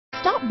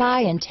Stop by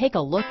and take a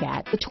look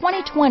at the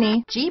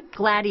 2020 Jeep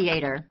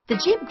Gladiator. The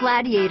Jeep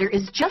Gladiator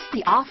is just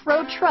the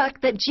off-road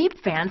truck that Jeep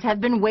fans have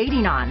been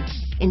waiting on.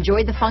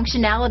 Enjoy the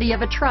functionality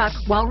of a truck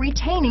while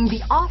retaining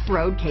the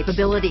off-road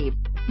capability.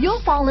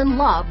 You'll fall in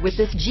love with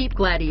this Jeep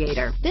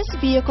Gladiator. This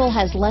vehicle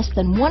has less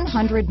than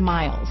 100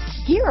 miles.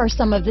 Here are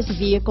some of this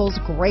vehicle's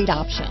great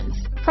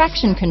options: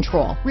 traction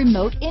control,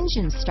 remote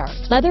engine start,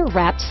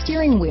 leather-wrapped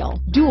steering wheel,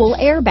 dual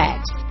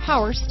airbags,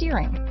 power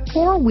steering,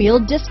 four-wheel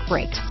disc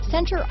brakes,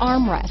 center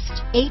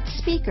armrest, 8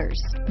 speakers,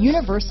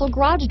 universal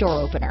garage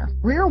door opener,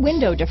 rear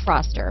window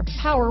defroster,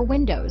 power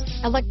windows,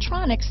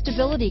 electronic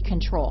stability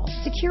control,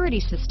 security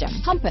system,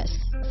 compass,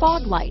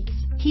 fog lights,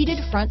 heated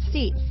front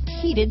seats,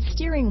 heated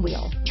steering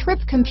wheel, trip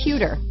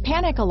computer,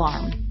 panic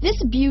alarm.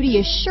 This beauty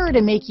is sure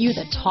to make you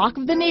the talk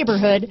of the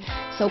neighborhood,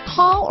 so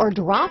call or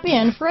drop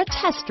in for a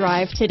test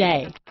drive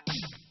today.